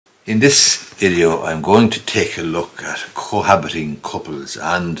In this video I'm going to take a look at cohabiting couples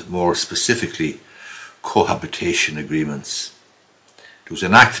and more specifically cohabitation agreements. There was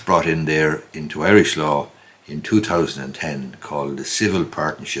an act brought in there into Irish law in 2010 called the Civil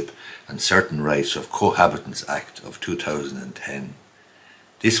Partnership and Certain Rights of Cohabitants Act of 2010.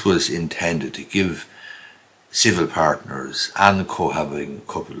 This was intended to give civil partners and cohabiting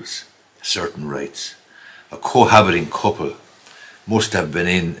couples certain rights. A cohabiting couple must have been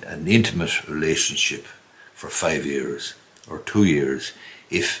in an intimate relationship for 5 years or 2 years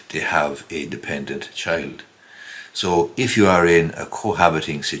if they have a dependent child. So if you are in a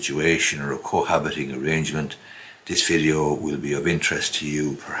cohabiting situation or a cohabiting arrangement, this video will be of interest to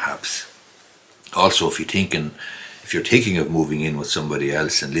you perhaps. Also, if you're thinking of moving in with somebody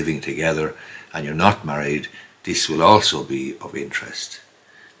else and living together and you're not married, this will also be of interest,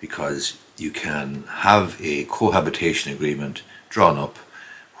 because you can have a cohabitation agreement drawn up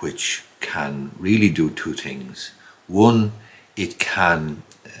which can really do two things. One, it can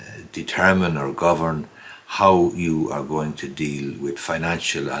determine or govern how you are going to deal with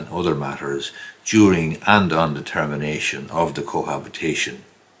financial and other matters during and on the termination of the cohabitation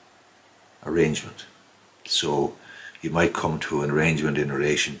arrangement. So you might come to an arrangement in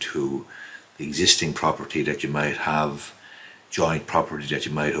relation to existing property that you might have, joint property that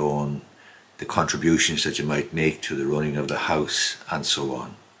you might own, the contributions that you might make to the running of the house, and so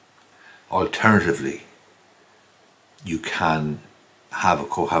on. Alternatively, you can have a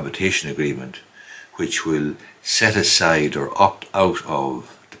cohabitation agreement which will set aside or opt out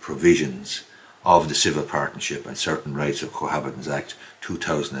of the provisions of the Civil Partnership and Certain Rights of Cohabitants Act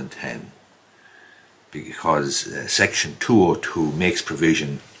 2010, because Section 202 makes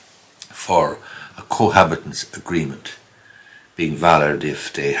provision for a cohabitants agreement being valid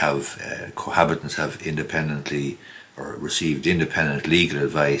if they have cohabitants have independently or received independent legal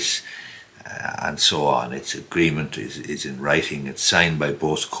advice, and so on. Its agreement is in writing, it's signed by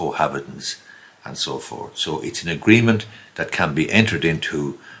both cohabitants and so forth. So it's an agreement that can be entered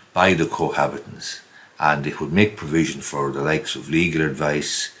into by the cohabitants, and it would make provision for the likes of legal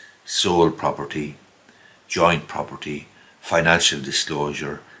advice, sole property, joint property, financial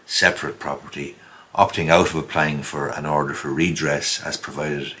disclosure, separate property, opting out of applying for an order for redress as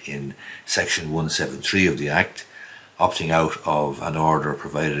provided in Section 173 of the Act, opting out of an order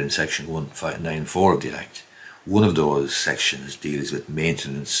provided in Section 194 of the Act. One of those sections deals with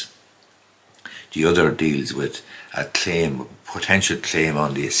maintenance, the other deals with a claim, potential claim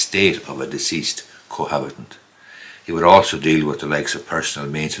on the estate of a deceased cohabitant. It would also deal with the likes of personal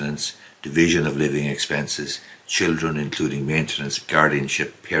maintenance, division of living expenses, children including maintenance,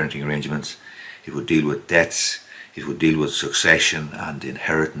 guardianship, parenting arrangements. It would deal with debts, it would deal with succession and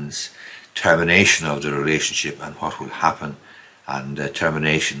inheritance, termination of the relationship and what will happen, and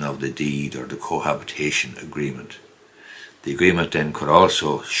termination of the deed or the cohabitation agreement. The agreement then could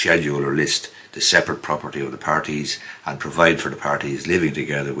also schedule or list the separate property of the parties and provide for the parties living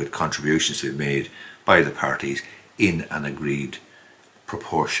together with contributions to be made by the parties in an agreed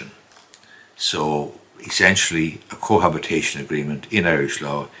proportion. So essentially, a cohabitation agreement in Irish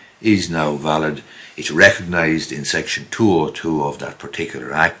law is now valid. It's recognised in Section 202 of that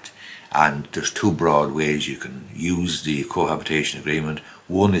particular Act, and there's two broad ways you can use the cohabitation agreement.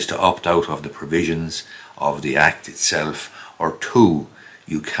 One is to opt out of the provisions of the Act itself, or two,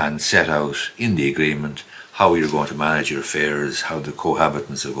 you can set out in the agreement how you're going to manage your affairs, how the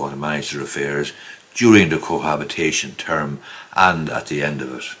cohabitants are going to manage their affairs during the cohabitation term and at the end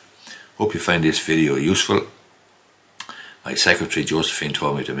of it. Hope you find this video useful. My secretary Josephine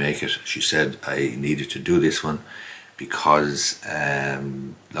told me to make it. She said I needed to do this one because a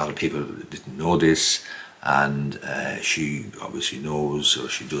lot of people didn't know this, and she obviously knows, or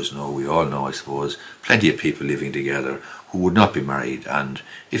she does know, we all know I suppose, plenty of people living together who would not be married, and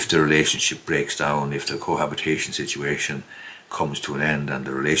if the relationship breaks down, if the cohabitation situation comes to an end and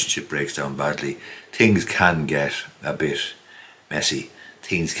the relationship breaks down badly, things can get a bit messy.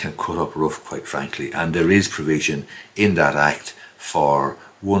 Things can cut up rough, quite frankly, and there is provision in that Act for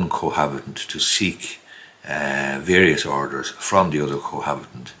one cohabitant to seek various orders from the other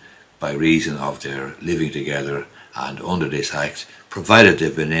cohabitant by reason of their living together, and under this Act, provided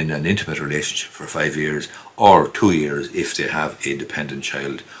they've been in an intimate relationship for 5 years or 2 years if they have a dependent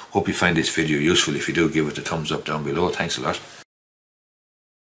child. Hope you find this video useful. If you do, give it a thumbs up down below. Thanks a lot.